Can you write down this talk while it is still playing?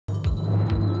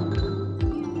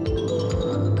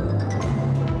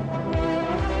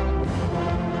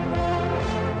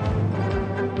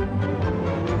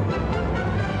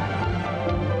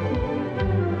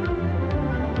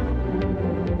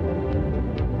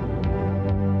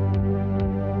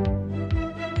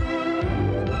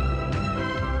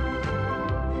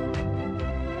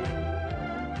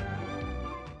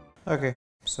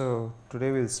So,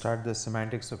 today we will start the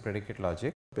semantics of predicate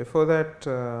logic. Before that,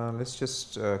 let us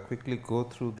just quickly go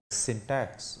through the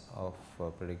syntax of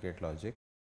predicate logic.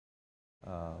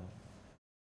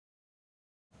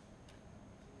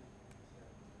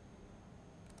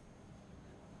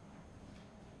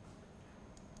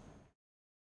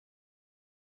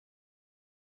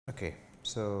 Okay,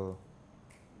 so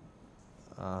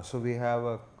we have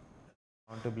a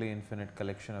countably infinite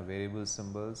collection of variable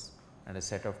symbols and a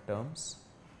set of terms,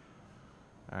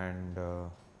 and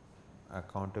a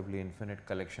countably infinite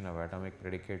collection of atomic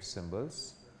predicate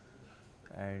symbols,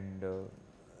 and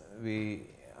we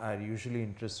are usually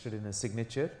interested in a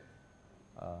signature,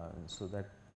 so that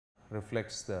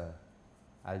reflects the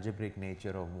algebraic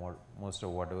nature of most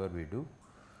of whatever we do.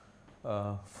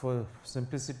 For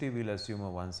simplicity, we will assume a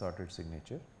one sorted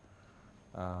signature,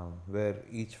 where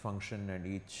each function and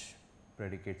each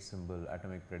predicate symbol,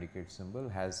 atomic predicate symbol,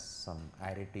 has some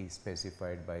arity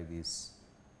specified by this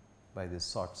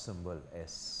sort symbol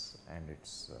S, and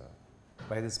it's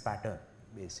by this pattern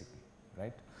basically,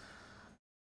 right,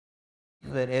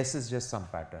 where S is just some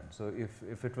pattern. So,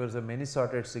 if it was a many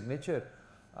sorted signature,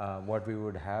 what we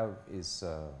would have is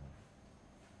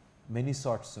many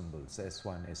sort symbols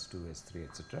S1, S2, S3,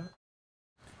 etc.,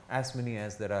 as many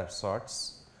as there are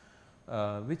sorts,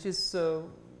 which is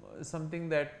something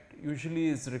that usually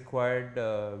is required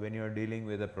when you are dealing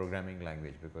with a programming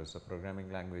language, because a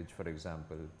programming language, for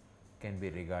example, can be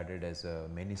regarded as a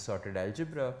many sorted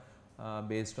algebra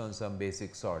based on some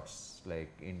basic sorts like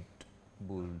int,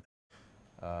 bool,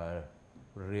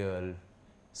 real,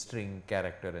 string,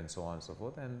 character, and so on and so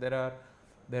forth. And there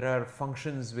are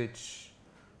functions which,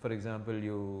 for example,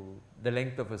 the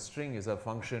length of a string is a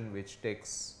function which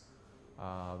takes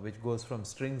which goes from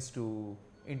strings to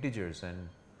integers, and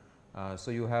so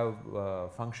you have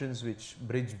functions which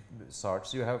bridge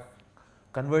sorts. You have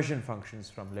conversion functions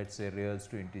from, let us say, reals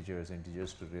to integers,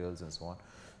 integers to reals, and so on.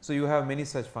 So, you have many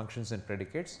such functions and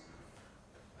predicates,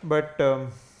 but the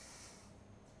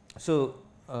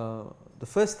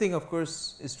first thing, of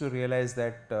course, is to realize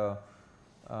that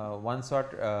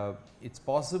it's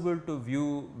possible to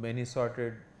view many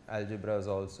sorted algebras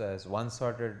also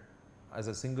as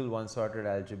a single one sorted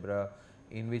algebra,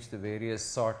 in which the various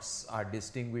sorts are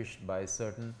distinguished by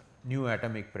certain new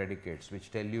atomic predicates,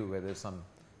 which tell you whether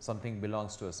something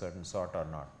belongs to a certain sort or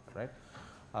not, right.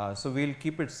 So, we will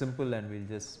keep it simple and we will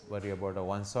just worry about a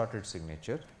one sorted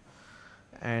signature.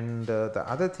 And the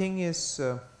other thing is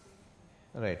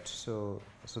right. So,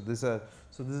 this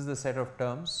is the set of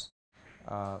terms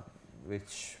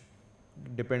which,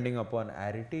 depending upon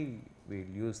arity, we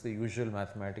will use the usual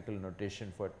mathematical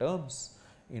notation for terms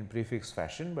in prefix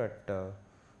fashion, but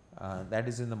that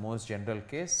is in the most general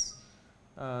case.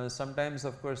 Sometimes,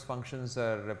 of course, functions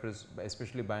are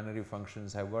especially binary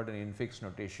functions have got an infix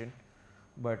notation,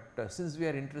 but since we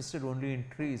are interested only in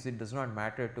trees, it does not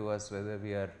matter to us whether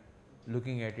we are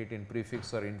looking at it in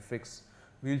prefix or infix.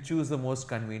 We will choose the most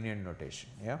convenient notation.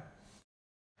 Yeah.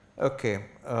 Okay.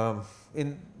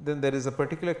 Then there is a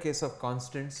particular case of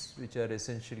constants, which are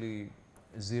essentially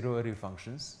zeroary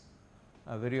functions.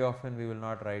 Very often we will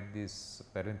not write these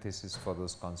parentheses for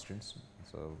those constants.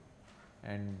 So,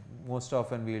 and most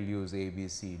often we will use A, B,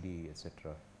 C, D,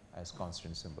 etc. as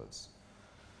constant symbols.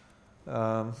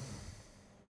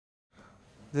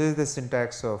 This is the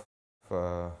syntax of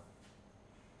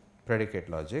predicate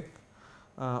logic,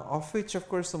 of which, of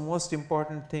course, the most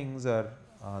important things are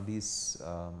the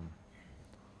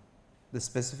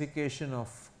specification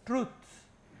of truth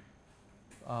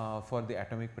for the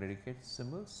atomic predicate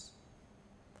symbols,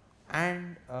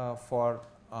 and for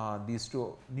these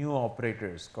two new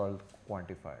operators called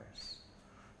quantifiers.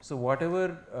 So,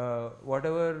 whatever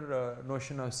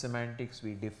notion of semantics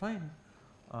we define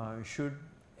should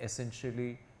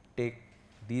essentially take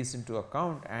these into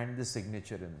account and the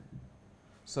signature in.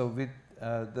 So, with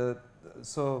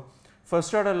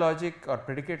first order logic or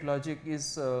predicate logic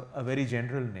is a very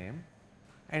general name,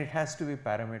 and it has to be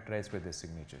parameterized with the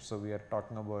signature. So, we are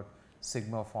talking about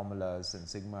sigma formulas and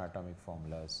sigma atomic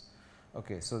formulas.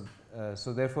 Okay, so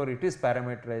therefore, it is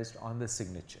parameterized on the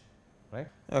signature, right.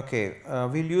 Okay,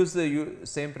 we will use the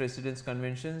same precedence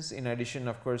conventions. In addition,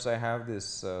 of course, I have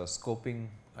this scoping.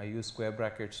 I use square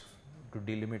brackets to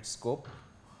delimit scope,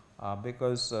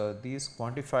 because these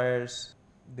quantifiers,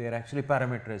 they are actually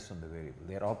parameterized on the variable.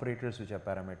 They are operators which are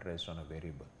parameterized on a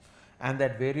variable, and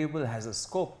that variable has a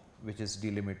scope which is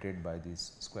delimited by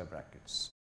these square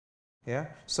brackets. Yeah.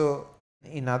 So,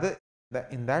 in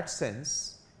that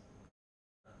sense,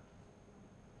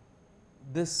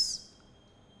 this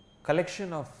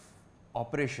collection of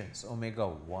operations omega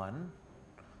 1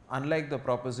 unlike the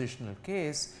propositional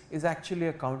case, is actually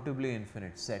a countably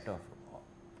infinite set of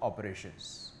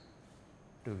operations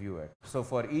to view it. So,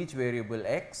 for each variable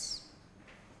x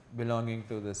belonging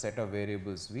to the set of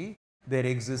variables V, there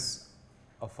exists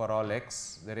a for all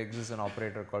x, there exists an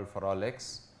operator called for all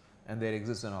x, and there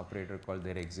exists an operator called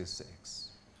there exists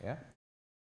x. Yeah.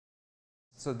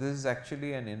 So, this is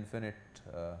actually an infinite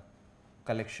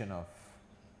collection of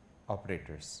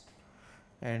operators,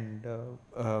 and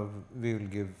we will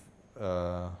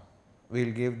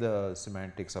give the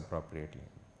semantics appropriately.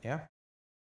 Yeah.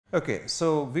 Okay,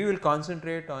 so we will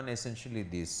concentrate on essentially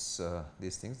these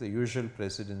things, the usual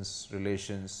precedence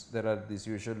relations. There are these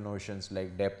usual notions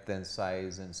like depth and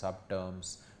size and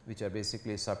subterms, which are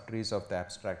basically subtrees of the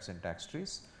abstract syntax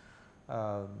trees.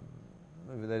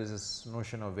 There is this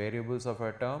notion of variables of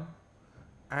a term,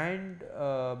 and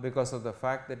because of the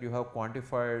fact that you have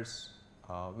quantifiers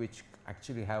which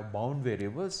actually have bound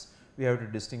variables, we have to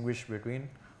distinguish between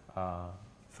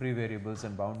free variables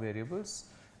and bound variables.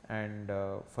 And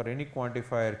for any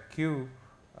quantifier q,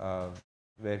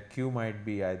 where q might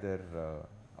be either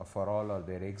a for all or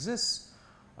there exists,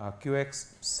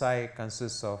 qx psi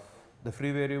consists of the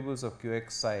free variables of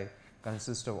qx psi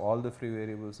consist of all the free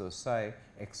variables of psi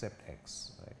except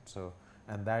x, right. So,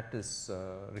 and that is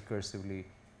recursively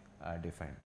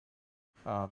defined.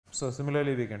 So,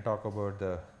 similarly we can talk about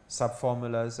the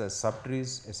subformulas as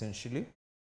subtrees essentially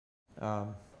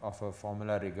of a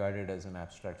formula regarded as an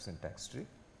abstract syntax tree.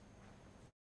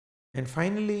 And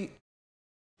finally,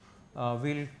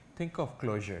 we will think of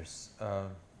closures.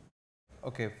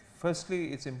 Okay,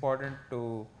 firstly, it is important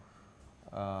to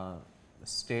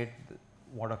state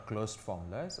what a closed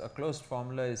formula is. A closed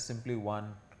formula is simply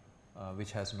one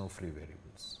which has no free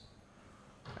variables,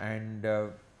 and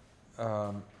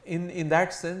in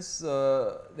that sense,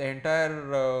 the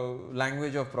entire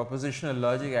language of propositional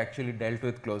logic actually dealt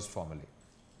with closed formulae.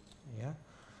 Yeah.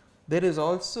 There is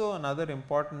also another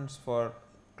importance for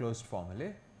closed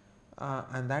formulae,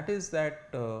 and that is that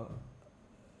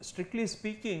strictly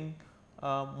speaking,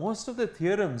 most of the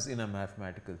theorems in a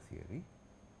mathematical theory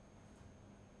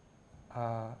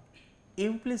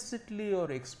implicitly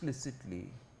or explicitly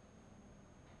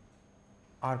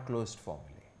are closed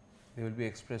formulae. They will be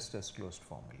expressed as closed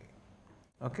formulae.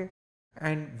 Okay.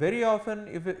 And very often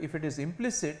if it is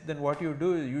implicit, then what you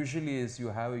do usually is you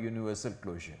have a universal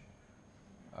closure,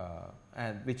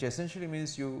 and which essentially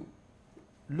means you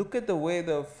look at the way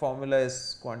the formula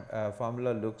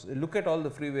looks, look at all the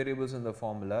free variables in the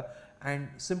formula and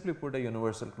simply put a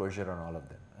universal closure on all of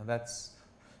them, and that is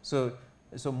so.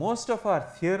 So, most of our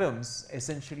theorems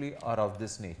essentially are of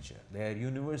this nature. They are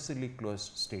universally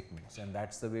closed statements, and that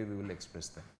is the way we will express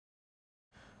them.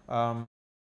 And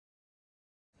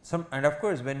of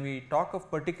course, when we talk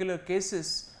of particular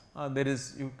cases, there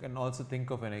is, you can also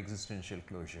think of an existential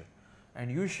closure, and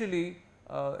usually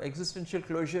existential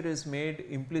closure is made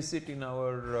implicit in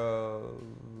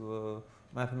our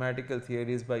mathematical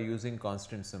theories by using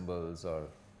constant symbols or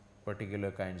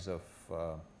particular kinds of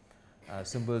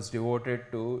symbols devoted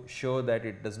to show that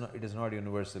it is not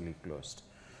universally closed.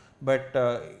 But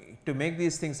to make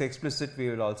these things explicit, we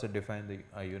will also define the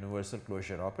universal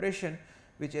closure operation,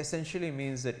 which essentially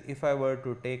means that if I were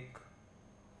to take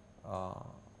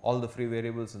all the free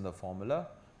variables in the formula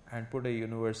and put a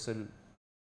universal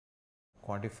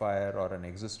quantifier or an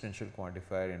existential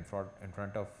quantifier in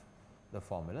front of the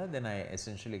formula, then I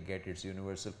essentially get its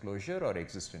universal closure or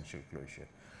existential closure.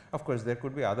 Of course, there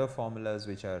could be other formulas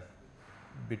which have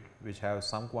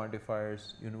some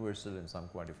quantifiers universal and some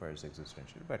quantifiers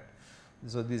existential, but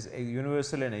so these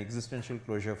universal and existential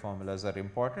closure formulas are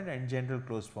important, and general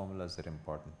closed formulas are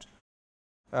important.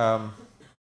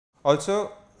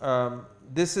 Also,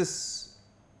 this is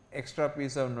extra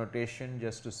piece of notation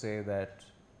just to say that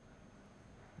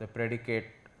the predicate,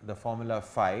 the formula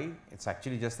phi, it is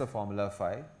actually just the formula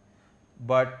phi,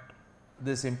 but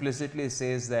this implicitly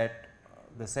says that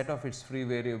the set of its free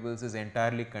variables is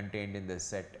entirely contained in the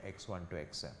set x1 to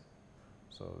xm.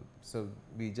 So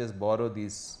we just borrow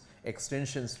these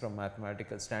extensions from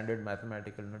standard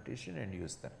mathematical notation and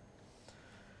use them.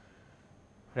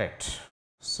 Right.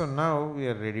 So now we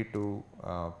are ready to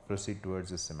proceed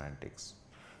towards the semantics.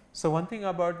 So one thing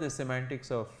about the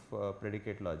semantics of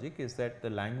predicate logic is that the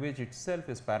language itself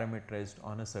is parameterized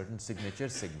on a certain signature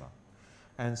sigma,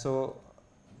 and so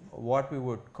what we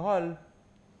would call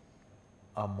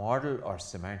a model or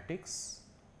semantics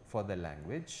for the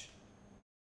language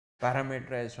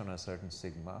parameterized on a certain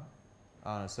sigma,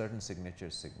 on a certain signature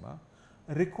sigma,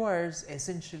 requires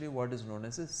essentially what is known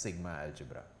as a sigma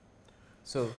algebra.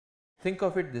 So think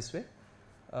of it this way,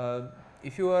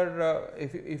 if you are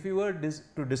if you were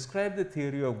to describe the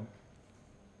theory of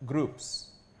groups,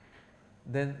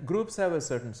 then groups have a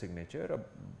certain signature,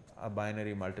 a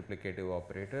binary multiplicative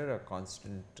operator, a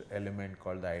constant element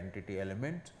called the identity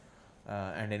element,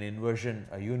 and an inversion,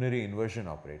 a unary inversion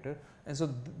operator. And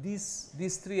so,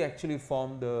 these three actually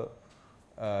form the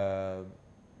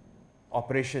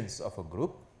operations of a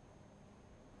group,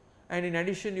 and in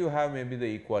addition you have maybe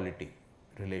the equality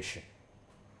relation.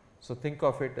 So, think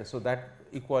of it, so that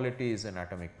equality is an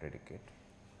atomic predicate,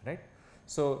 right.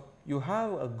 So, you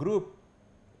have a group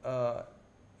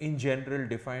in general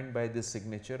defined by this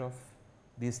signature of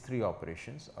these three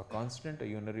operations, a constant, a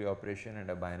unary operation and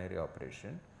a binary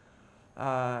operation,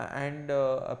 and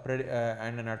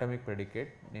an atomic predicate,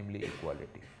 namely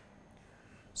equality.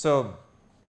 So,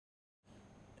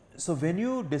 when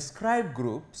you describe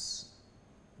groups,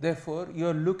 therefore, you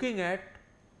are looking at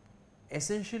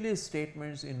essentially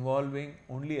statements involving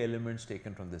only elements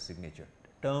taken from the signature,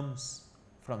 terms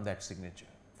from that signature,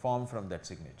 form from that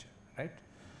signature, right.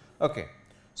 Okay.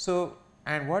 So,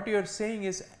 and what you are saying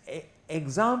is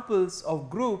examples of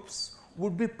groups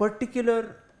would be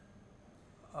particular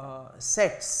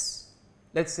sets,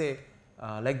 let us say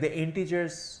like the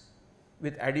integers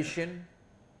with addition,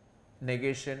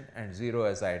 negation and 0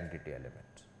 as identity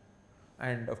element,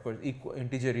 and of course,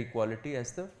 integer equality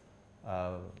as the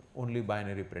only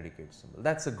binary predicate symbol,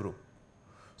 that is a group.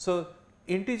 So,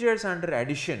 integers under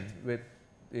addition with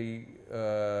the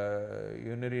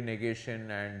unary negation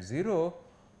and 0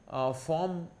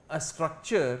 form a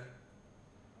structure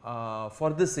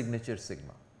for the signature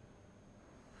sigma.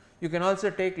 You can also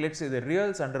take, let us say, the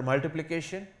reals under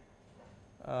multiplication,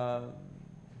 well,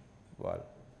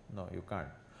 no, you can't.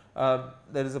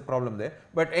 There is a problem there,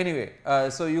 but anyway,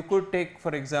 so you could take,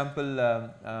 for example,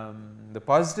 the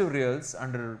positive reals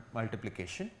under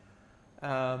multiplication,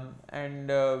 and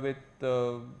with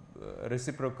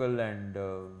reciprocal and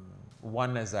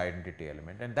 1 as the identity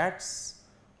element, and that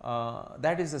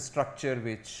is a structure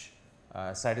which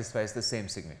satisfies the same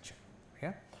signature.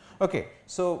 Yeah. Okay.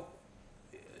 So,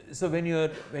 when you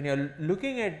are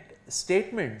looking at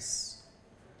statements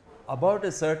about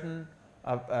a certain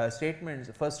statements,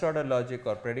 first order logic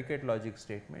or predicate logic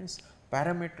statements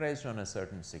parameterized on a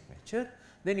certain signature,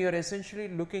 then you are essentially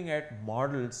looking at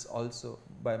models also.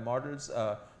 By models, you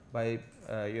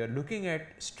are looking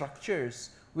at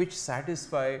structures which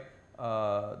satisfy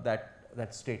that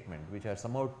statement, which are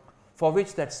somehow for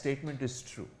which that statement is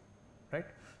true, right.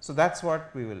 So, that is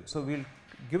what we will. So, we will,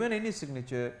 given any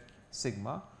signature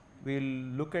sigma, we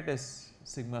will look at a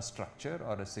sigma structure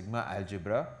or a sigma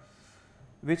algebra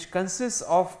which consists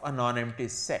of a non-empty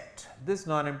set. This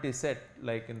non-empty set,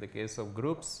 like in the case of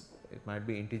groups, it might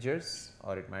be integers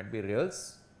or it might be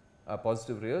reals,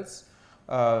 positive reals.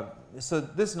 So,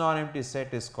 this non-empty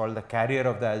set is called the carrier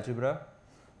of the algebra,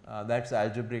 that is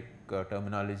algebraic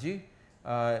terminology.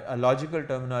 A logical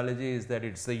terminology is that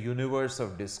it is the universe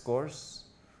of discourse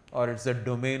or it is the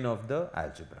domain of the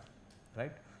algebra,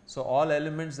 right. So, all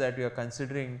elements that we are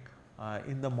considering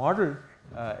in the model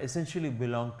essentially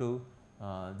belong to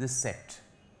this set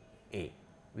A,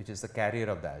 which is the carrier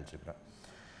of the algebra.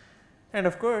 And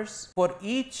of course, for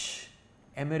each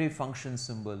Emery function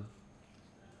symbol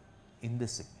in the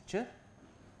signature,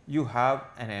 you have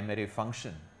an Emery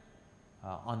function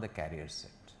on the carrier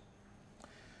set.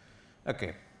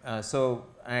 Okay. So,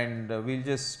 and we will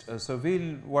just, so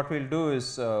what we will do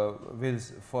is,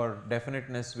 for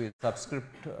definiteness, we will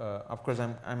subscript, of course,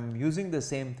 I am using the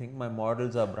same thing, my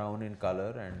models are brown in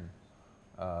color, and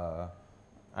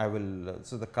I will,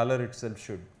 so the color itself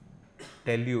should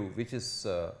tell you which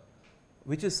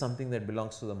is something that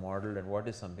belongs to the model and what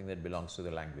is something that belongs to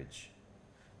the language.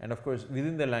 And of course,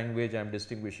 within the language I am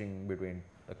distinguishing between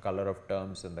the color of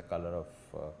terms and the color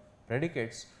of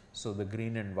predicates. So, the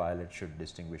green and violet should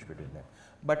distinguish between them,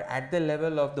 but at the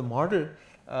level of the model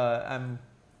I am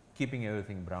keeping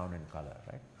everything brown in color,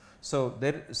 right. So,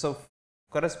 so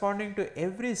corresponding to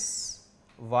every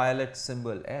violet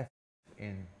symbol f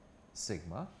in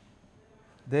sigma,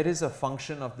 there is a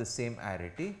function of the same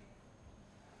arity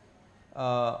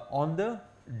on the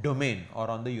domain or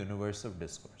on the universe of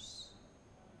discourse,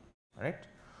 right,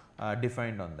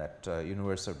 defined on that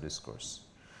universe of discourse.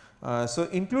 So,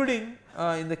 including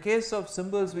in the case of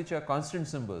symbols which are constant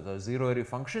symbols or zero-ary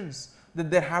functions,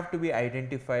 then there have to be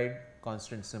identified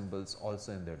constant symbols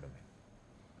also in their domain,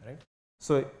 right.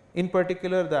 So, in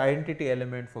particular the identity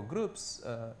element for groups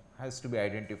has to be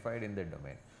identified in their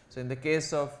domain. So, in the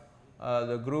case of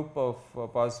the group of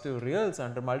positive reals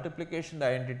under multiplication, the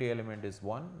identity element is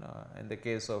 1. In the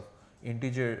case of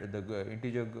integer, the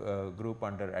integer group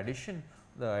under addition,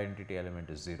 the identity element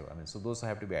is 0. I mean, so those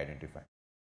have to be identified.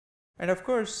 And of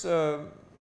course, a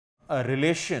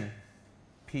relation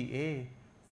P A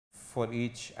for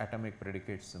each atomic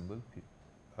predicate symbol.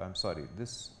 I am sorry,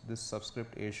 this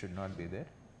subscript A should not be there.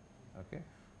 Okay.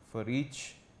 For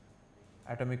each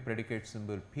atomic predicate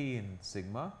symbol P in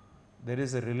sigma, there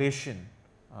is a relation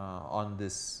on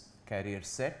this carrier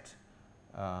set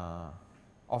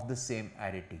of the same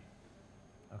arity.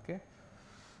 Okay.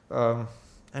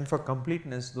 And for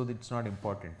completeness, though it is not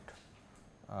important,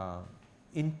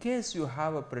 in case you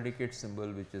have a predicate symbol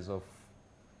which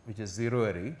is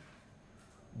 0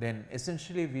 then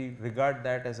essentially we regard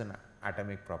that as an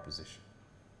atomic proposition.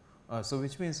 So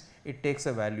which means it takes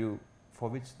a value for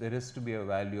which there is to be a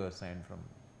value assigned from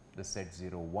the set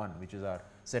 0 1, which is our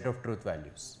set of truth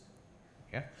values.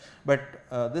 Yeah. But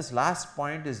this last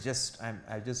point is just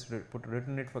I just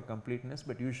written it for completeness,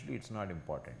 but usually it is not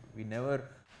important. We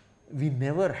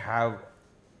never have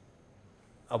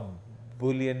a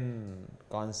Boolean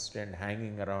constant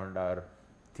hanging around our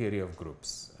theory of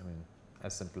groups. I mean,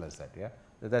 as simple as that. Yeah,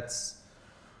 that's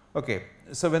okay.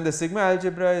 So when the sigma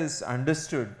algebra is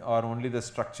understood, or only the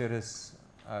structure is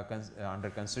under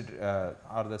consider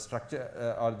or the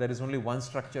structure or there is only one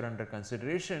structure under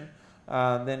consideration,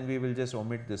 then we will just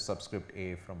omit this subscript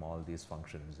A from all these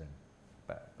functions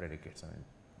and predicates. I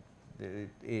mean,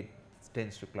 it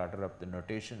tends to clutter up the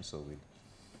notation, so we will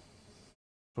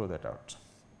throw that out.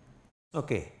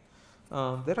 Okay.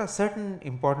 There are certain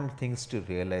important things to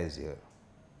realize here.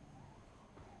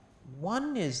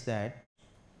 One is that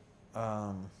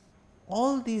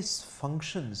all these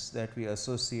functions that we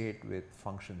associate with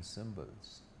function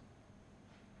symbols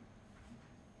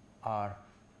are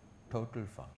total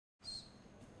functions.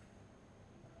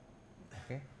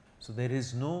 Okay. So,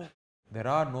 there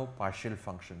are no partial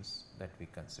functions that we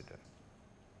consider.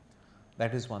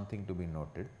 That is one thing to be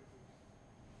noted.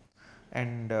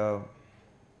 And the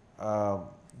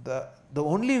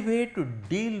only way to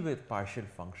deal with partial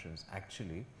functions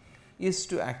actually is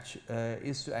to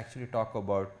actually talk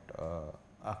about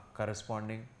a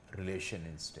corresponding relation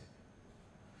instead.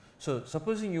 So,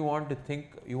 supposing you want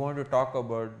to talk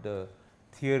about the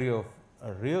theory of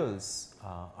reals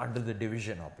under the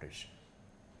division operation,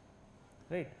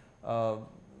 right,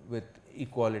 with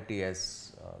equality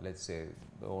as let us say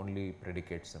the only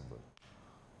predicate symbol.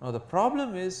 Now, the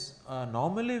problem is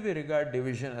normally we regard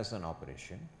division as an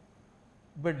operation,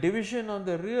 but division on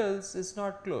the reals is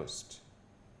not closed,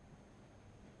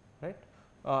 right.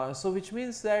 So, which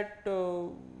means that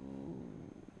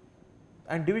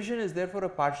and division is therefore a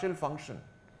partial function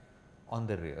on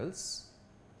the reals,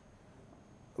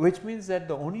 which means that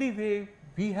the only way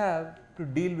we have to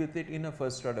deal with it in a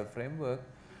first order framework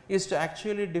is to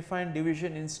actually define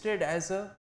division instead as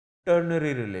a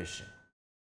ternary relation.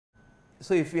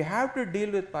 So, if we have to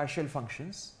deal with partial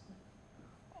functions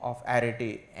of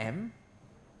arity M,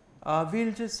 we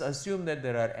will just assume that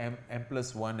there are m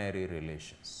plus 1 array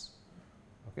relations.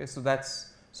 Okay.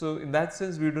 So, in that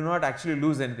sense we do not actually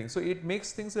lose anything. So, it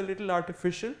makes things a little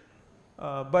artificial,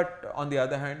 but on the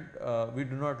other hand we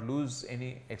do not lose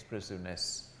any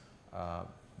expressiveness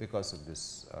because of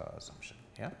this assumption.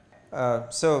 Yeah.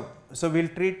 So, we will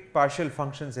treat partial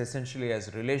functions essentially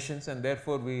as relations, and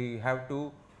therefore, we have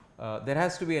to there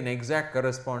has to be an exact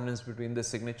correspondence between the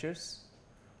signatures,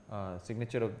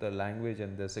 signature of the language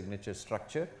and the signature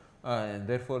structure, and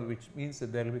therefore, which means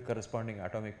that there will be corresponding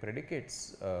atomic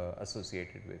predicates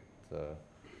associated with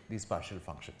these partial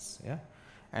functions. Yeah,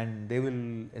 and they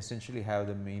will essentially have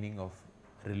the meaning of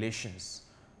relations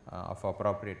of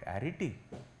appropriate arity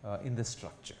in the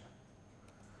structure.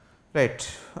 Right.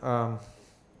 The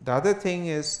other thing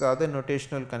is, the other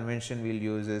notational convention we will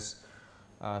use is,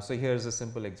 so here is a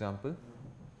simple example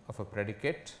of a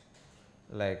predicate,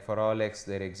 like for all x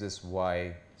there exists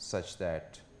y such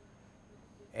that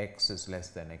x is less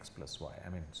than x plus y. I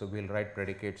mean, so we will write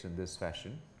predicates in this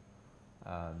fashion.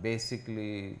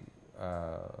 Basically,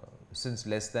 since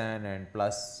less than and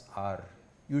plus are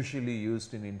usually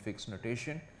used in infix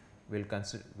notation, we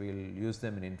will use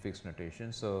them in infix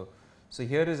notation. So,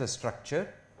 here is a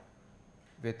structure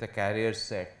with a carrier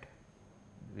set,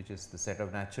 which is the set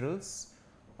of naturals.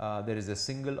 There is a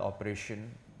single operation,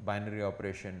 binary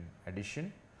operation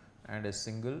addition, and a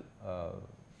single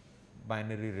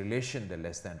binary relation, the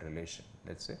less than relation,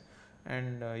 let us say,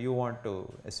 and you want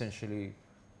to essentially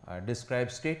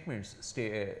describe statements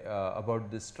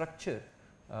about this structure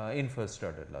in first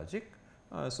order logic.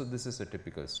 So, this is a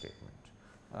typical statement.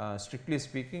 Strictly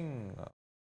speaking,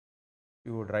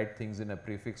 you would write things in a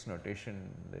prefix notation,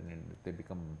 then they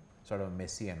become sort of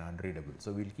messy and unreadable.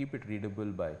 So, we will keep it readable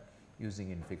by using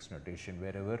infix notation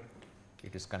wherever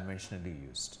it is conventionally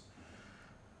used.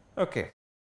 Okay.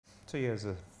 So, here's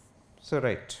a, so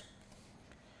right.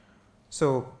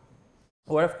 So,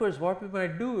 well, of course, what we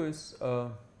might do is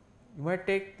you might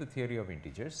take the theory of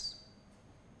integers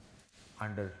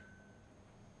under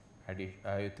addition,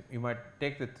 you might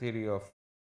take the theory of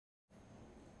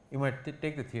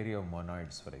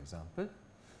monoids, for example,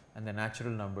 and the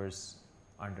natural numbers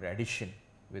under addition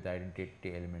with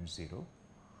identity element 0.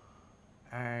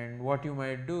 And what you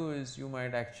might do is you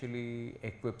might actually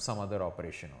equip some other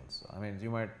operation also. I mean, you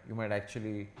might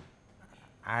actually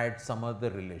add some other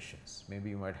relations.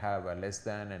 Maybe you might have a less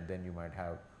than, and then you might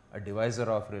have a divisor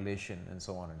of relation, and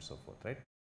so on and so forth, right.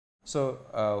 So,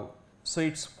 so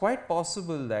it's quite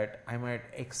possible that I might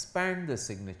expand the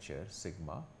signature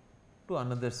sigma to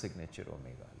another signature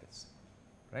omega, let's say,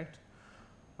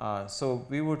 right. So,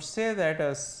 we would say that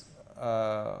as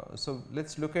so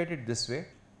let's look at it this way.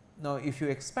 Now, if you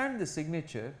expand the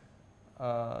signature,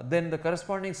 then the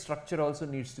corresponding structure also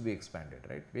needs to be expanded,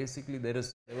 right. Basically, there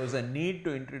was a need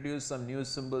to introduce some new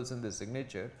symbols in the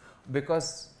signature,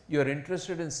 because you are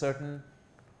interested in certain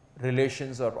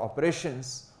relations or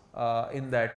operations in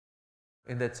that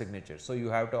signature. So, you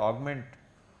have to augment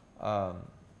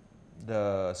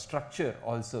the structure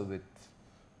also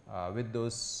with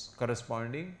those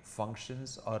corresponding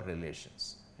functions or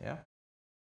relations. Yeah.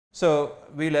 So,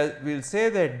 we will say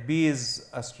that B is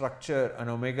a structure, an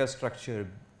omega structure,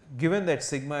 given that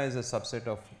sigma is a subset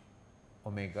of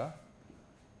omega.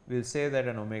 We will say that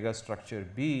an omega structure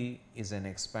B is an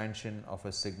expansion of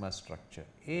a sigma structure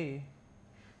A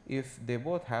if they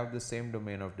both have the same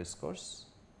domain of discourse,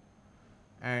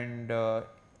 and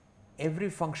every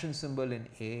function symbol in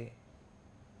A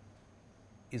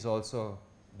is also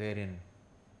there in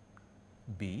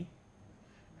B,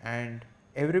 and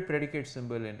every predicate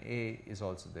symbol in A is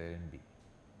also there in B.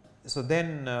 So,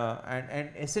 then and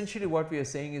essentially what we are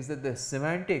saying is that the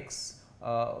semantics,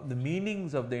 the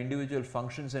meanings of the individual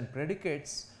functions and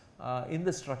predicates in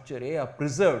the structure A are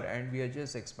preserved, and we are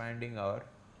just expanding our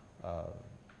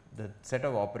the set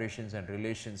of operations and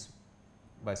relations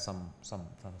by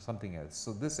something else.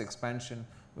 So, this expansion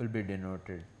will be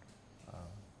denoted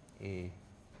A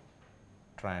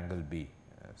triangle B.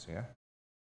 So, yeah.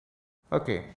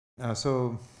 Okay.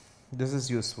 So, this is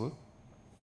useful.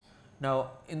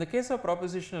 Now, in the case of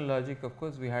propositional logic, of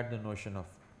course, we had the notion of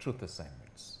truth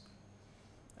assignments,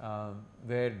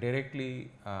 where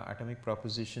directly atomic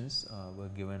propositions were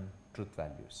given truth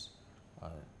values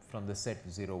from the set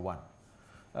 0 1.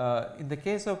 In the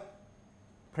case of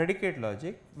predicate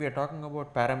logic, we are talking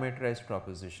about parameterized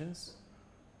propositions.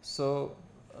 So,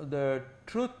 the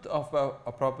truth of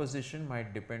a proposition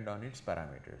might depend on its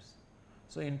parameters.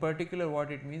 So, in particular, what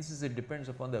it means is it depends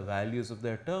upon the values of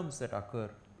the terms that occur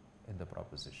in the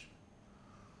proposition.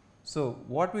 So,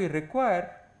 what we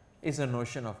require is a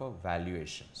notion of a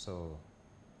valuation. So,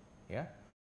 yeah.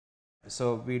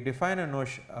 So, we define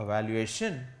a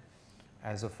valuation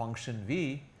as a function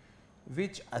v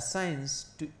which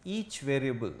assigns to each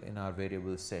variable in our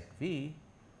variable set v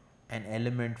an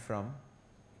element from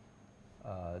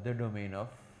the domain of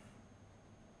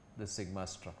the sigma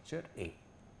structure A.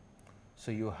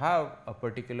 So, you have a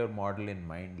particular model in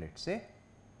mind, let us say,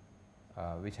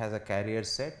 which has a carrier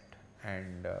set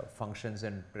and functions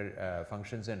and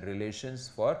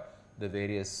relations for the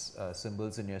various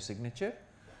symbols in your signature.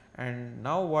 And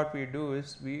now, what we do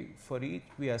is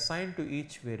we assign to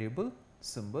each variable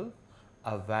symbol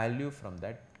a value from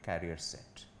that carrier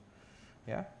set.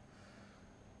 Yeah,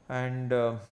 and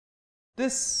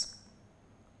this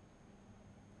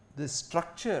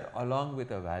structure along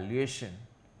with a valuation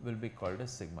will be called a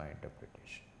sigma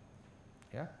interpretation.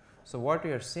 Yeah. So, what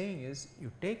you are saying is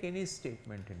you take any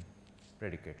statement in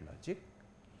predicate logic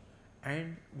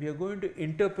and we are going to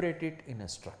interpret it in a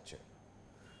structure,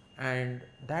 and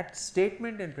that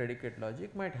statement in predicate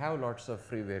logic might have lots of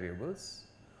free variables,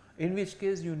 in which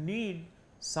case you need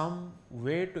some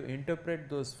way to interpret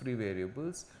those free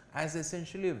variables as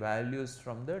essentially values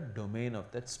from the domain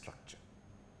of that structure,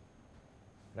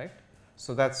 right.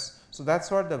 So, that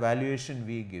is what the valuation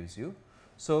V gives you.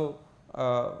 So,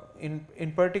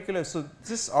 in particular, so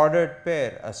this ordered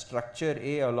pair, a structure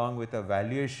A along with a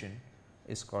valuation,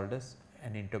 is called as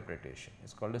an interpretation, it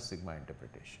is called a sigma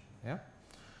interpretation. Yeah.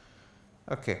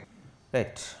 Okay.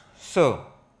 Right. So,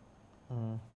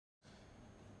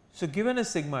 so given a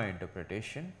sigma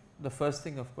interpretation, the first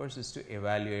thing of course is to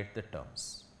evaluate the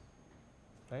terms,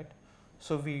 right.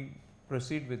 So, we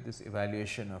proceed with this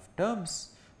evaluation of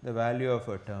terms. The value of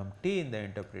a term t in the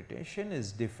interpretation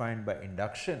is defined by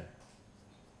induction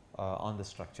on the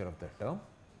structure of the term.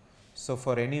 So,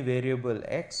 for any variable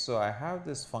x, so I have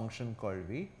this function called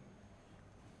v,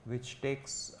 which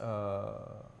takes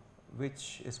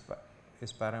which is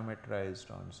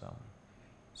parameterized on some.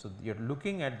 So, you are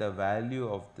looking at the value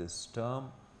of this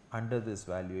term under this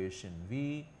valuation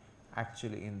V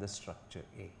actually in the structure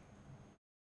A,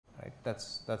 right. That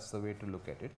is the way to look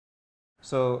at it.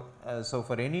 So, so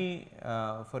for any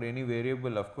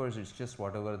variable, of course, it is just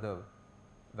whatever the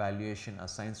valuation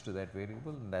assigns to that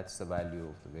variable, that is the value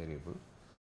of the variable.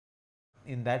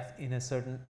 In a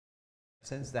certain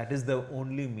sense, that is the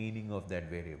only meaning of that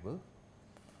variable.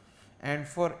 And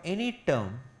for any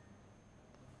term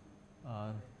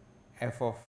f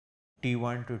of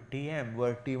T1 to Tm,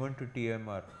 where T1 to Tm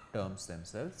are terms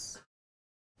themselves,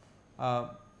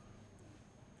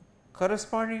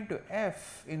 corresponding to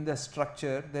f in the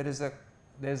structure, there is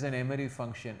an Emery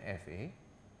function f a.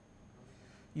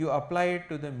 You apply it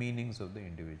to the meanings of the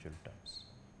individual terms,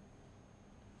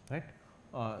 right.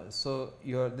 So,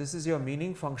 this is your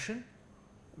meaning function,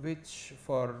 which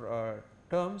for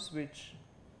terms which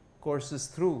courses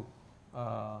through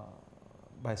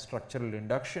by structural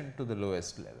induction to the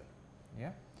lowest level.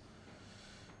 Yeah.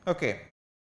 Okay.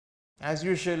 As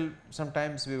usual,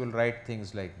 sometimes we will write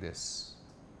things like this,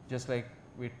 just like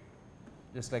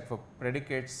for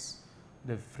predicates,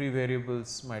 the free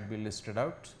variables might be listed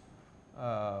out.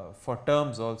 For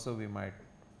terms also, we might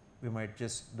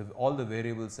just all the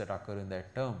variables that occur in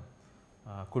that term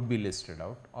could be listed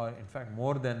out, or in fact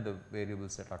more than the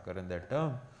variables that occur in that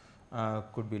term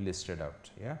could be listed out.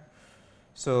 Yeah.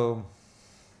 So,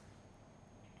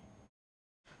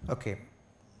 okay.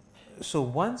 So,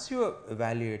 once you have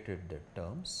evaluated the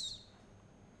terms,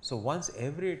 so once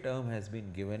every term has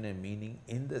been given a meaning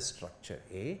in the structure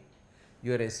A,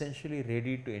 you are essentially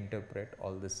ready to interpret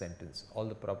all the sentence, all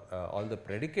the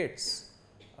predicates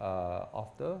of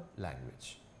the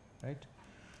language, right.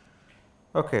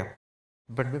 Okay.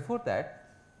 But before that,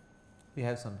 we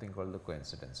have something called the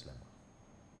coincidence lemma.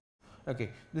 Okay.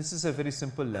 This is a very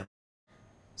simple lemma.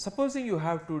 Supposing you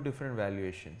have two different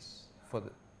valuations for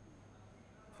the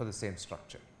same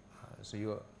structure. So,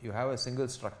 you have a single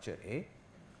structure A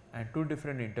and two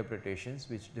different interpretations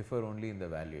which differ only in the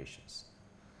valuations.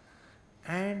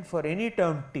 And for any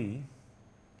term T,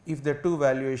 if the two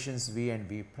valuations V and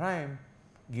V prime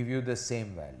give you the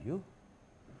same value,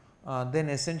 then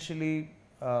essentially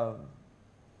the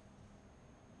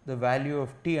value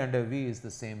of T under V is the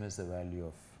same as the value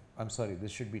of, I am sorry,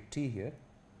 this should be T here,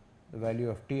 the value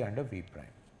of T under V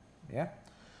prime. Yeah.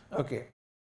 Okay.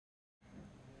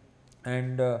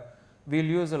 And we will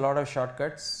use a lot of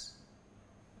shortcuts.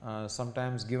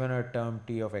 Sometimes given a term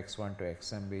T of x1 to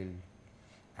xm,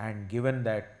 and given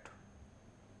that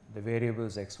the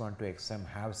variables x1 to xm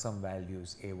have some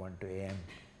values a1 to am,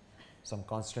 some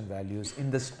constant values in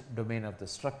this domain of the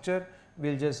structure, we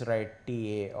will just write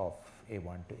Ta of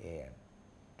a1 to am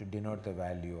to denote the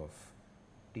value of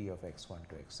T of x1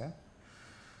 to xm,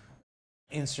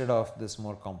 instead of this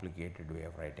more complicated way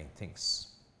of writing things.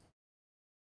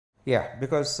 Yeah,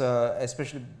 because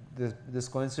especially this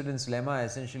coincidence lemma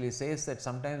essentially says that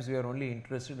sometimes we are only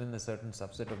interested in a certain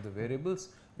subset of the variables,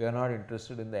 we are not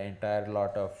interested in the entire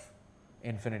lot of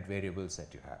infinite variables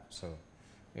that you have. So,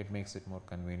 it makes it more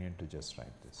convenient to just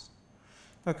write this.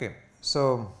 Okay.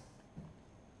 So,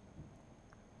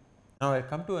 now I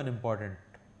come to an important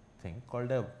thing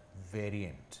called a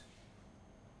variant.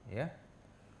 Yeah.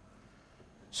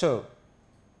 So,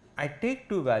 I take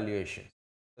two valuations.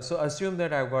 So, assume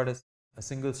that I have got a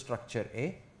single structure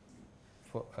A,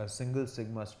 for a single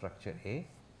sigma structure A,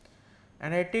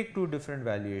 and I take two different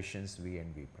valuations V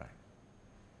and V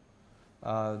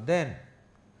prime. Then,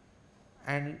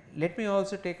 and let me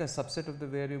also take a subset of the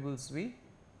variables V,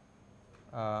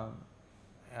 a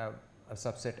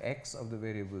subset X of the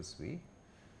variables V,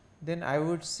 then I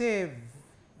would say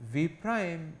V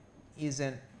prime is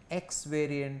an X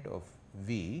variant of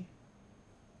V,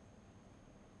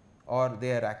 or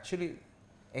they are actually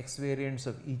X variants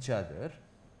of each other,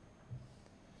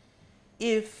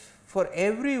 if for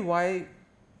every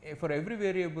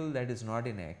variable that is not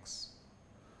in X,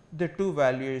 the two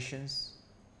valuations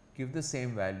give the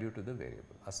same value to the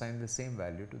variable, assign the same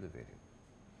value to the variable.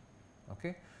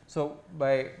 Okay. So,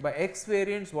 by X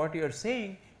variants, what you are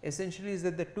saying essentially is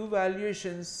that the two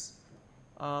valuations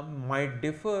might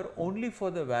differ only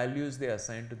for the values they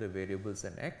assign to the variables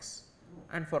in X,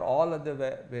 and for all other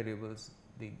variables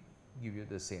they give you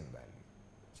the same value,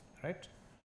 right.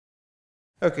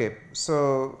 Okay.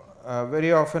 So,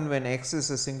 very often when X is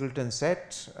a singleton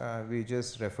set, we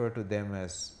just refer to them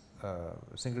as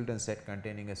singleton set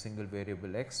containing a single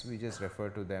variable X, we just refer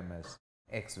to them as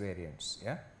X variants,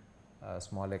 yeah,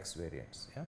 small x variants.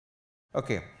 Yeah.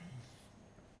 Okay.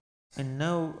 And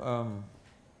now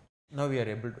now we are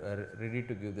able to ready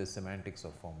to give the semantics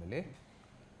of formulae,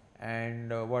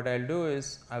 and what I will do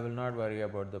is I will not worry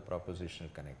about the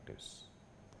propositional connectives,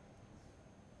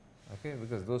 okay,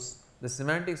 because those the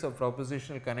semantics of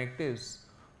propositional connectives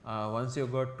once you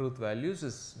have got truth values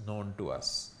is known to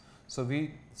us. So,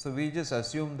 we just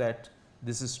assume that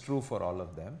this is true for all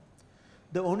of them.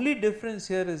 The only difference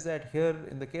here is that here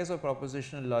in the case of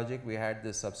propositional logic we had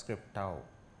this subscript tau,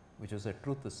 which was a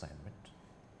truth assignment.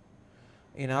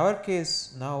 In our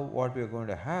case now what we are going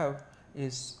to have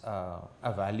is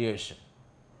a valuation,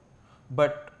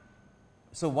 but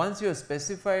so once you have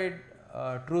specified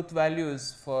truth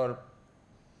values for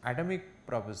atomic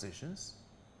propositions,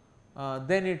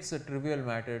 then it is a trivial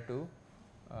matter to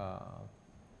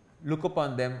look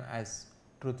upon them as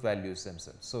truth values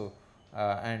themselves. So,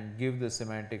 and give the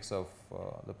semantics of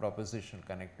the propositional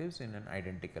connectives in an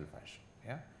identical fashion,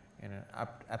 yeah, in an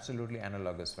absolutely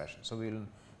analogous fashion. So, we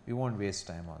will not waste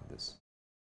time on this.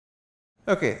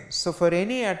 Okay. So, for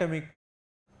any atomic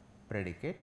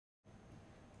predicate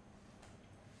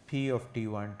P of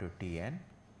T1 to Tn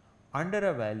under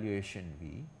a valuation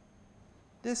V,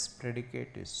 this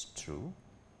predicate is true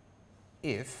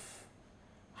if,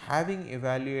 having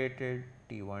evaluated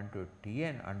T1 to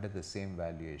Tn under the same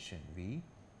valuation V,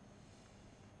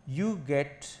 you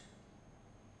get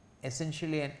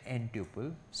essentially an n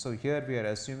tuple. So, here we are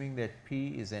assuming that P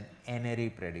is an n-ary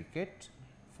predicate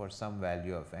for some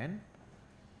value of n.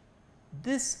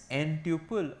 This n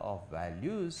tuple of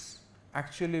values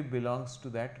actually belongs to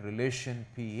that relation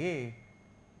PA,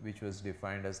 which was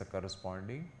defined as a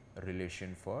corresponding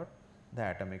relation for the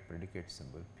atomic predicate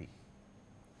symbol P.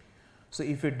 So,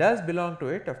 if it does belong to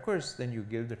it, of course, then you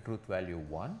give the truth value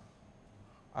 1,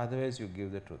 otherwise you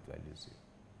give the truth value 0,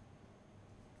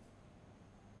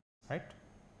 right.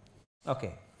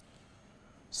 Okay.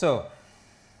 So,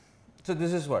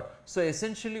 this is what. So,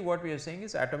 essentially what we are saying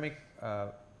is atomic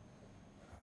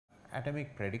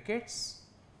predicates,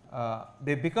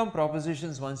 they become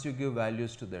propositions once you give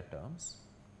values to their terms,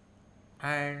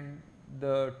 and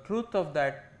the truth of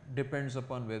that depends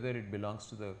upon whether it belongs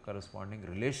to the corresponding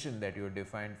relation that you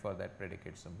defined for that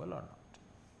predicate symbol or not,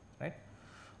 right.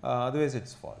 Otherwise it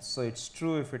is false. So, it is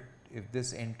true if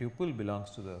this n tuple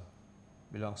belongs to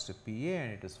PA,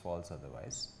 and it is false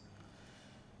otherwise.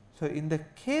 So, in the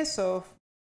case of,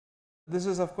 this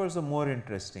is of course a more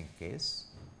interesting case.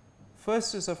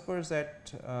 First is of course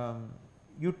that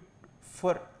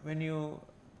when you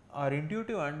our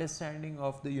intuitive understanding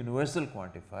of the universal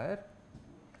quantifier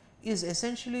is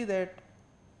essentially that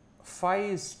phi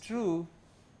is true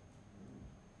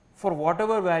for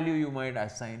whatever value you might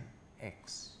assign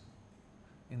x.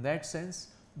 In that sense,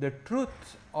 the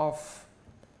truth of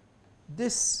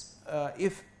this,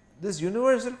 if this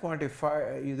universal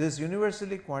quantifier, this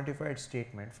universally quantified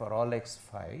statement for all x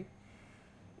phi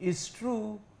is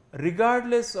true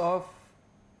regardless of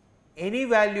any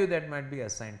value that might be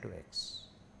assigned to x,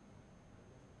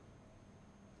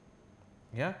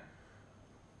 yeah,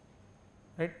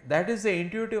 right. That is the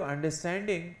intuitive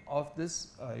understanding of this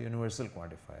universal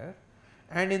quantifier.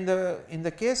 And in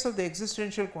the case of the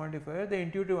existential quantifier, the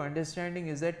intuitive understanding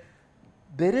is that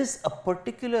there is a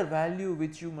particular value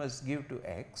which you must give to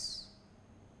x,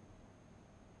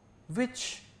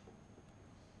 which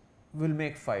will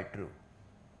make phi true.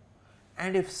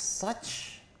 And if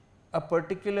such a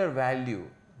particular value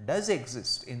does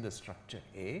exist in the structure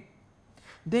A,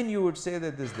 then you would say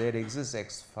that there exists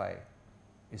x phi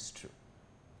is true.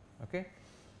 Okay.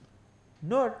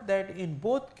 Note that in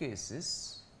both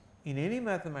cases, in any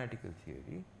mathematical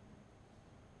theory,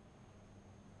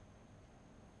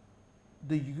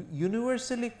 the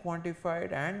universally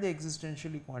quantified and the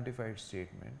existentially quantified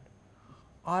statement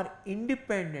are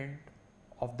independent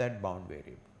of that bound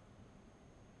variable.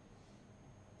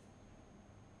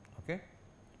 Okay.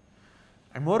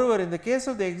 And moreover, in the case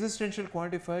of the existential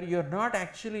quantifier, you are not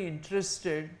actually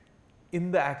interested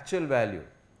in the actual value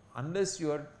unless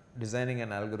you are designing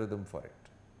an algorithm for it,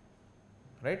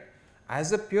 right.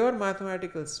 As a pure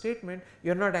mathematical statement,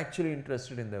 you are not actually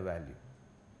interested in the value.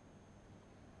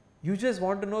 You just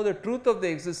want to know the truth of the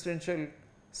existential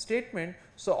statement.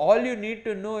 So, all you need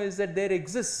to know is that there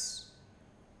exists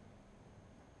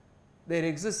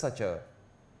such a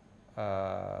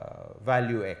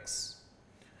value x.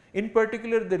 In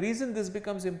particular, the reason this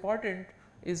becomes important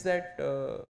is that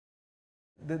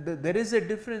there is a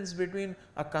difference between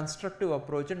a constructive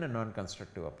approach and a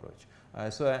non-constructive approach.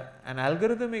 So, an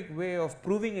algorithmic way of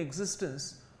proving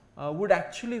existence would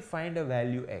actually find a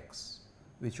value x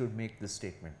which would make this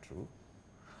statement true.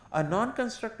 A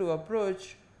non-constructive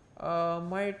approach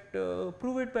might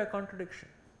prove it by contradiction,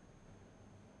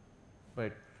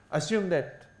 right. Assume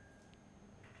that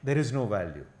there is no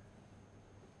value,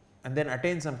 and then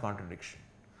attain some contradiction.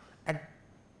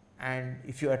 And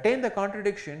if you attain the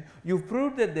contradiction, you have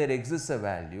proved that there exists a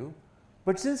value,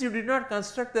 but since you did not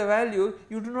construct the value,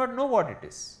 you do not know what it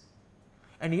is,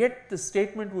 and yet the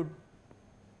statement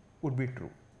would be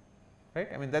true, right.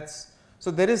 I mean, that's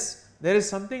so there is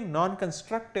something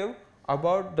non-constructive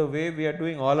about the way we are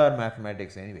doing all our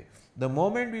mathematics anyway. The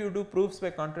moment you do proofs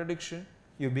by contradiction,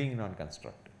 you are being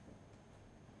non-constructive.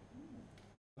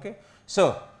 Okay.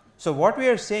 So what we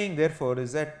are saying therefore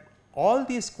is that all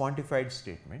these quantified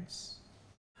statements,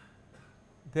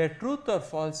 their truth or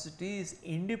falsity is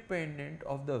independent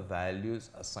of the values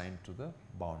assigned to the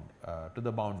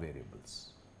bound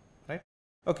variables, right.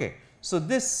 Okay. So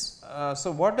this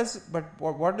so what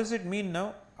does it mean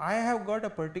now? I have got a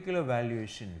particular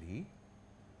valuation V,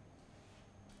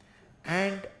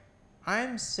 and I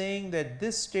am saying that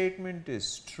this statement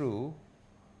is true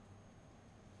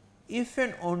if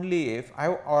and only if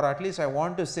or at least I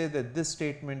want to say that this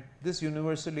statement, this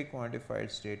universally quantified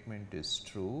statement is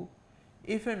true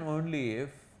if and only if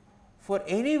for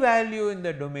any value in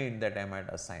the domain that I might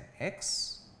assign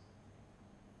x,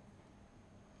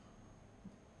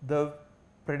 the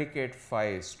predicate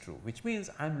phi is true, which means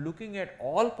I am looking at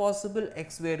all possible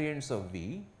x variants of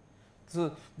V.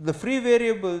 So, the free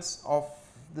variables of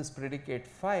this predicate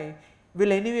phi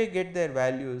will anyway get their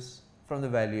values from the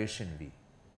valuation V.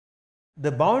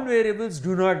 The bound variables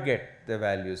do not get the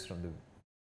values from the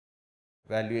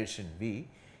valuation V.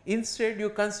 Instead, you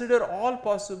consider all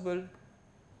possible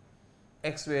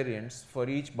x variants for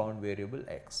each bound variable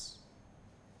x,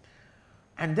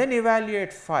 and then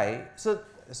evaluate phi.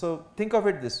 So think of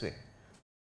it this way: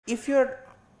 if your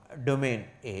domain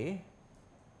A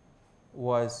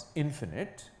was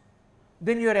infinite,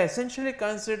 then you are essentially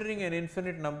considering an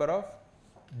infinite number of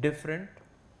different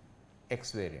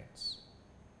x variants.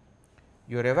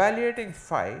 You are evaluating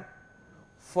phi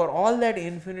for all that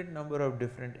infinite number of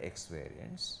different x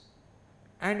variants,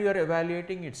 and you are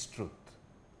evaluating its truth.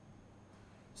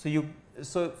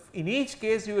 So in each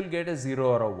case you will get a 0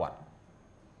 or a 1.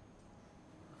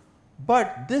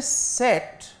 But this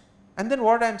set, and then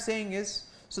what I am saying is,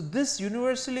 so this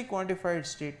universally quantified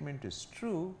statement is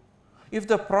true if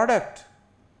the product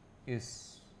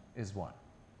is 1,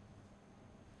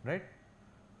 right.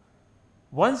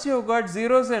 Once you have got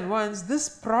zeros and ones, this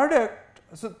product,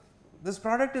 so this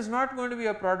product is not going to be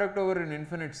a product over an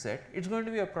infinite set, it is going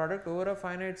to be a product over a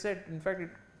finite set. In fact, it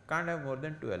can't have more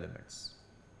than 2 elements,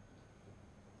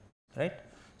 right.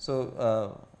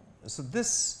 So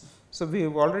we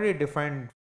have already defined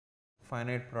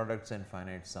finite products and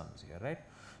finite sums here, right.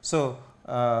 So,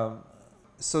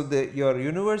 your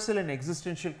universal and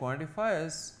existential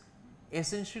quantifiers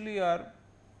essentially are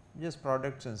just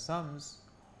products and sums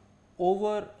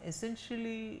over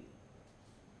essentially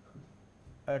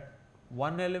a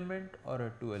 1 element or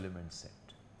a 2 element set,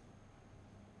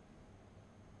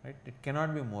 right. It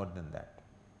cannot be more than that.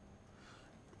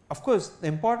 Of course, the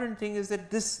important thing is that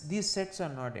these sets are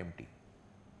not empty.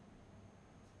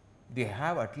 They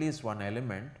have at least one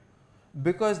element,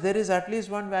 because there is at least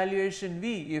one valuation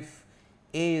V if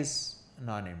A is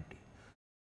non-empty.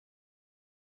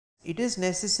 It is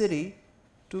necessary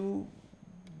to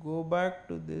go back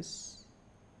to this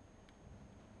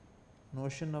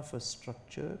notion of a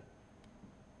structure.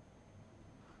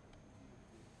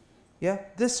 Yeah,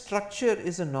 this structure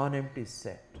is a non-empty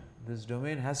set. This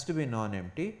domain has to be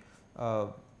non-empty,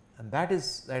 and that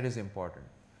is important.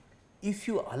 If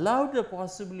you allow the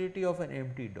possibility of an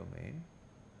empty domain,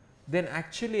 then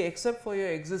actually except for your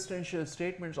existential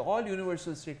statements, all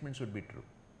universal statements would be true,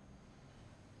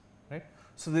 right.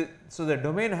 So the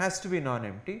domain has to be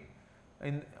non-empty,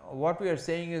 and what we are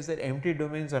saying is that empty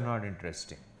domains are not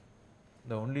interesting.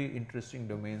 The only interesting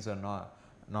domains are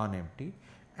non-empty,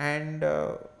 and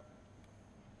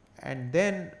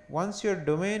then once your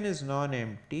domain is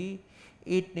non-empty,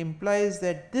 it implies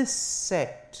that this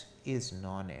set is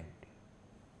non-empty.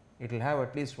 It will have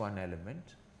at least one element,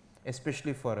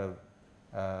 especially for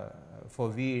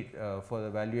V, for the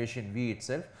valuation V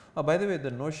itself. By the way,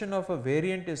 the notion of a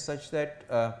variant is such that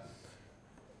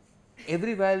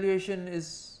every valuation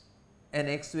is an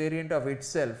x variant of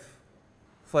itself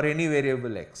for any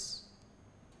variable x,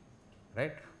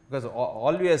 right. Because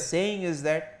all we are saying is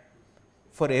that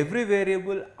for every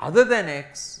variable other than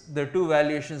x, the two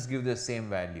valuations give the same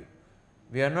value.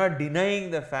 We are not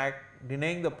denying the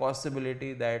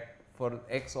possibility that for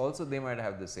x also they might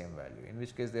have the same value, in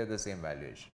which case they are the same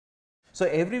valuation. So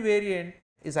every variant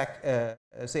is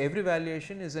every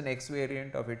valuation is an x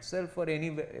variant of itself for any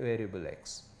variable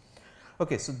x.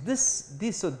 Okay, so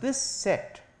this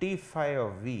set T phi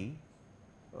of V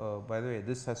by the way,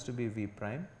 this has to be V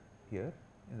prime here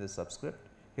in the subscript,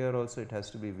 here also it has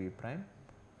to be V prime,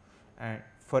 and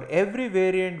for every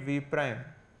variant V prime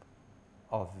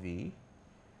of V,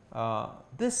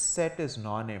 this set is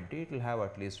non-empty, it will have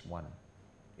at least one.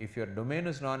 If your domain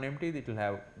is non-empty, it will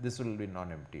have, this will be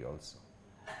non-empty also.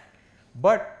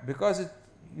 But because it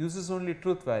uses only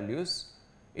truth values,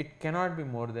 it cannot be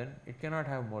more than, it cannot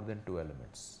have more than 2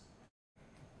 elements.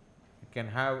 It can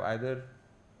have either,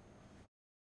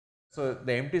 so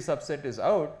the empty subset is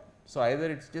out, so either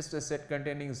it is just a set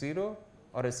containing 0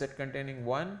 or a set containing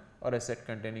 1 or a set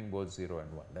containing both 0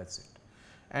 and 1, that is it.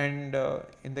 And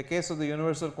in the case of the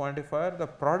universal quantifier, the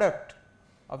product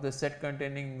of the set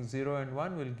containing 0 and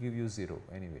 1 will give you 0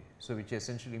 anyway. So, which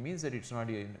essentially means that it is not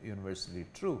universally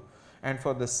true, and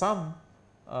for the sum,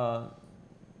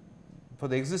 for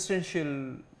the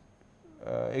existential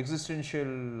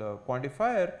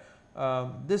quantifier,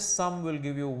 this sum will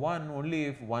give you 1 only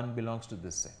if 1 belongs to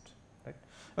this set, right.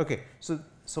 Okay. So,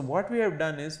 what we have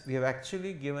done is we have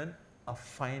actually given a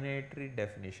finitary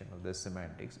definition of the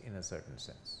semantics in a certain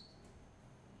sense,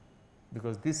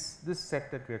 because this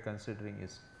set that we are considering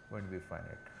is going to be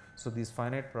finite. So, these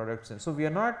finite products, and so we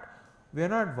are not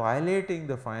violating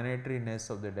the finitariness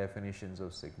of the definitions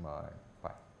of sigma and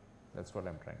pi, that is what I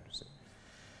am trying to say.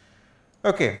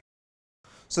 Okay.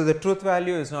 So, the truth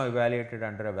value is now evaluated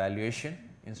under a valuation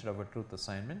instead of a truth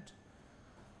assignment.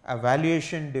 A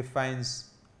valuation defines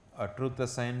a truth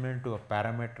assignment to a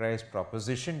parameterized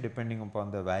proposition depending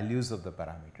upon the values of the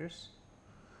parameters,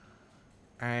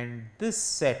 and this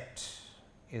set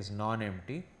is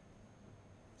non-empty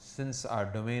since our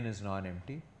domain is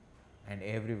non-empty and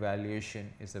every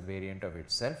valuation is a variant of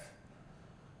itself,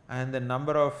 and the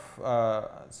number of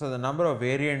so the number of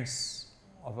variants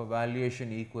of a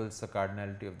valuation equals the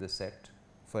cardinality of the set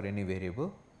for any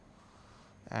variable,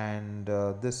 and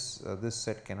this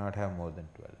set cannot have more than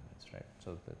 2 elements, right.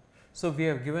 So, we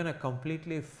have given a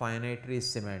completely finitary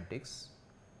semantics,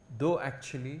 though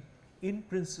actually in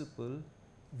principle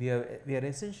we are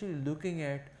essentially looking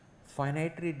at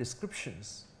finitary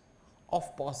descriptions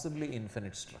of possibly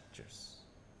infinite structures.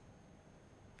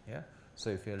 Yeah. So,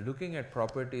 if you are looking at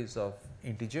properties of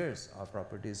integers or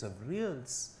properties of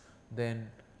reals,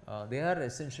 then they are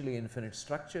essentially infinite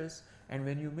structures, and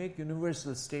when you make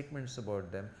universal statements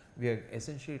about them, we are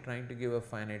essentially trying to give a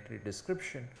finitary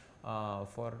description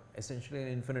for essentially an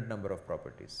infinite number of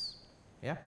properties.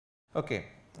 Yeah. Okay.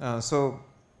 So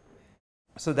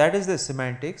that is the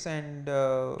semantics, and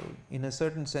in a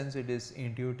certain sense it is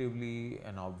intuitively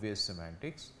an obvious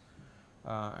semantics,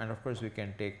 and of course we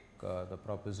can take the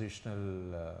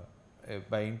propositional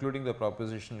by including the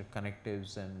propositional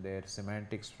connectives and their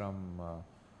semantics from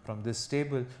this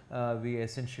table, we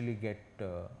essentially get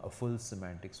a full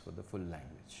semantics for the full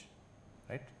language,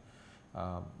 right.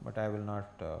 But I will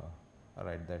not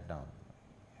write that down.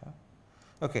 Yeah.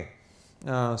 Okay.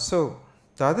 So,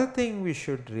 the other thing we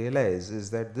should realize is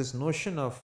that this notion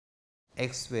of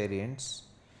X variants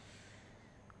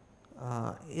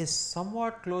is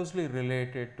somewhat closely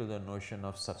related to the notion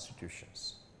of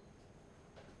substitutions.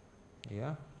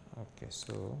 Yeah. Okay.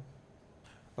 So,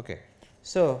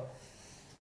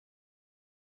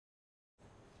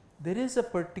 there is a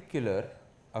particular,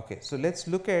 okay. So, let us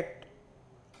look at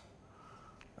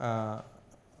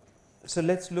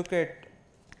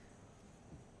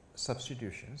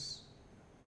substitutions.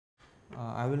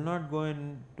 I will not go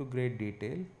into great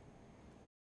detail.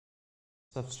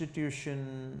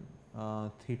 Substitution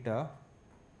theta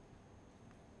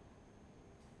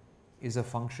is a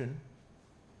function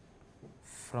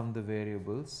from the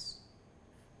variables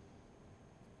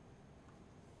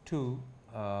to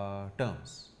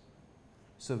terms.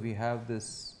 So, we have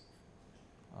this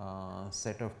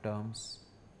set of terms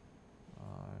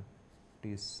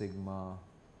T sigma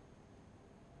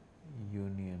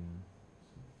union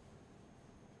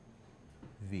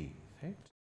V, right.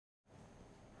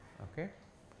 Okay.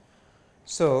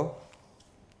 So,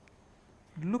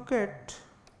 look at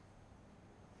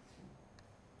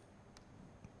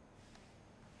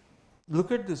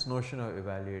this notion of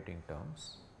evaluating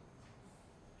terms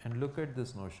and look at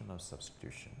this notion of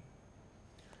substitution.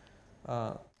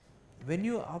 When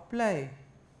you apply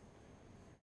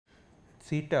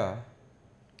theta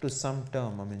to some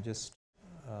term, I mean just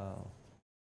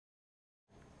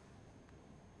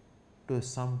to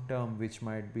some term which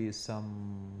might be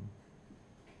some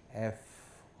f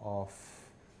of,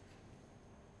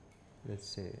 let us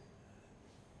say,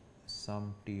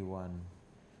 some T1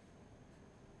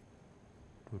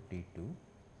 to T2,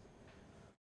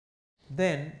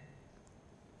 then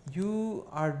you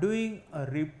are doing a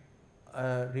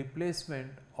a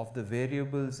replacement of the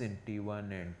variables in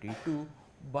T1 and T2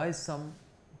 by some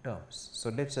terms. So,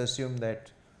 let us assume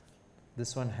that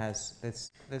this one has,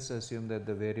 let's assume that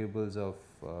the variables of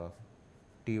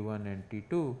T1 and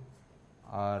T2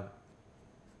 are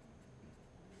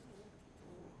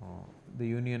the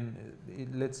union,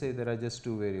 let us say there are just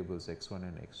two variables x1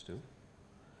 and x2,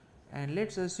 and let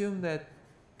us assume that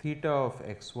theta of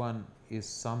x1 is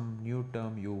some new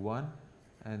term u1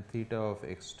 and theta of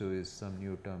x2 is some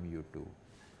new term u2.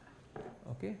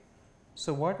 Okay.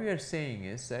 So, what we are saying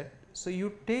is that, so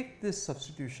you take this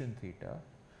substitution theta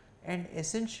and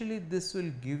essentially this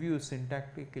will give you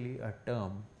syntactically a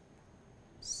term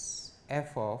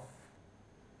f of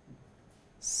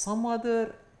some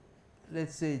other, let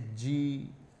us say g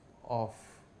of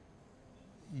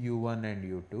u1 and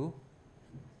u2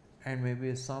 and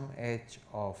maybe some h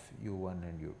of u1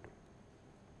 and u2,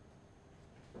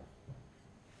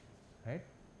 right.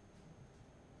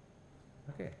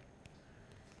 Okay.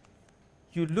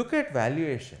 You look at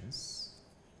valuations,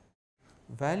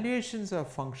 valuations of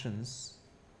functions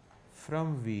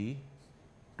from V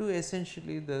to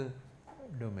essentially the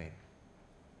domain.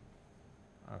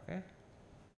 Okay.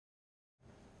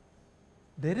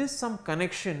 There is some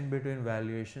connection between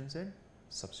valuations and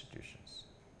substitutions.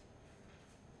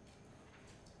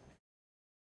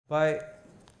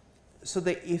 So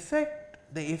the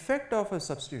effect of a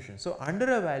substitution. So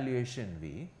under a valuation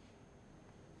V,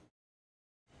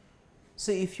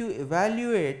 so if you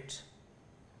evaluate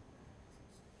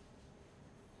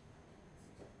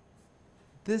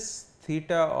this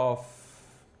theta of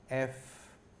f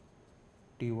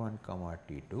T1 comma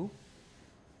T2,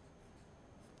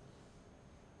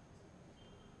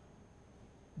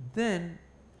 then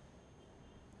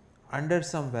under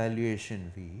some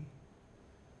valuation V,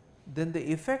 then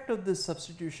the effect of this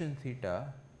substitution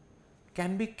theta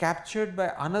can be captured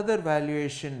by another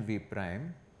valuation V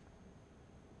prime,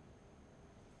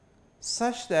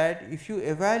 such that if you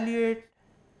evaluate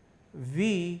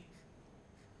V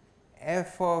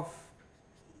f of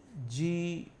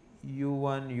g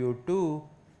u1 u2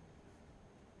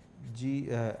 g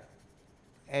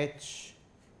h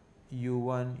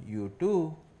u1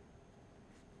 u2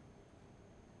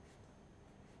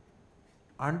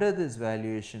 under this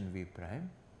valuation V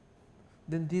prime,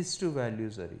 then these two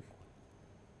values are equal.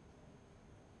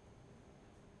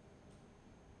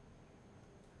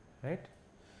 Right.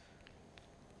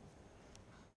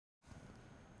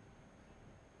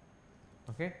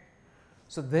 Okay.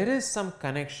 So, there is some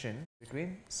connection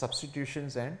between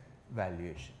substitutions and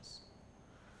valuations.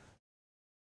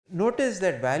 Notice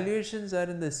that valuations are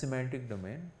in the semantic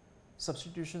domain,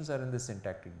 substitutions are in the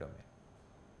syntactic domain,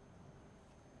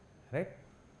 right.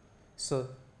 So,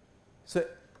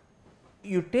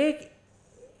 you take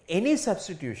any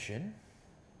substitution,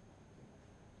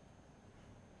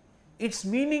 its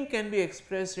meaning can be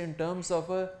expressed in terms of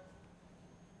a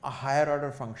higher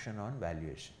order function on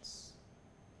valuations,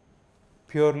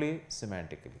 purely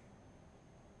semantically.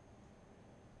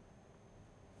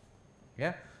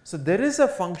 Yeah. So, there is a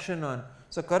function on,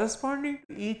 so corresponding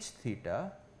to each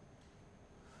theta,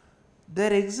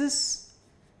 there exists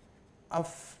a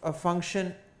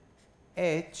function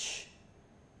h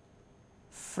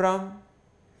from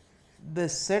the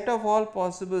set of all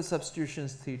possible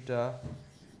substitutions theta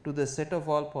to the set of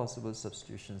all possible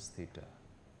substitutions theta,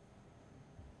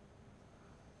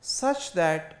 such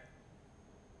that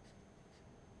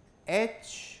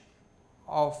h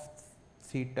of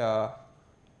theta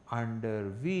under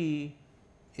V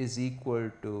is equal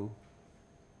to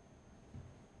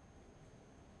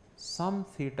some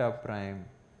theta prime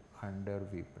under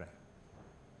V prime.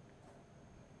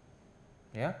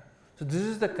 Yeah. So, this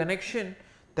is the connection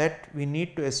that we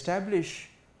need to establish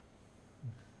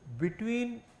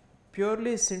between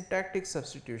purely syntactic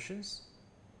substitutions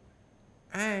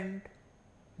and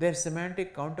their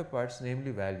semantic counterparts,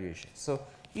 namely valuations. So,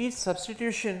 each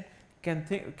substitution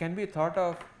can be thought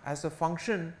of as a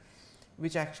function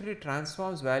which actually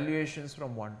transforms valuations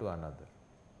from one to another,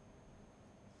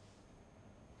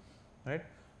 right.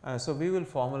 So, we will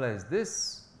formalize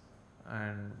this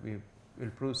and we will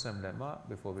prove some lemma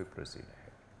before we proceed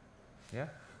ahead. Yeah.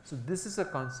 So, this is a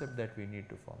concept that we need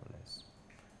to formalize,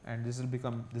 and this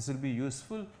will be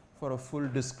useful for a full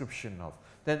description of.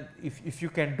 Then if you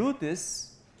can do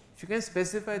this, if you can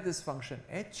specify this function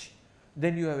h,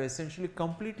 then you have essentially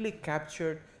completely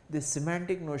captured the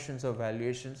semantic notions of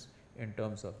valuations in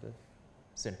terms of the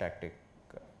syntactic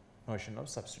notion of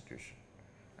substitution,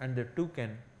 and the two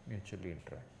can mutually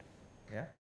interact. Yeah.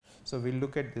 So, we will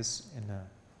look at this in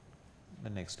the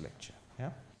next lecture.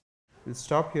 Yeah. We will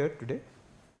stop here today.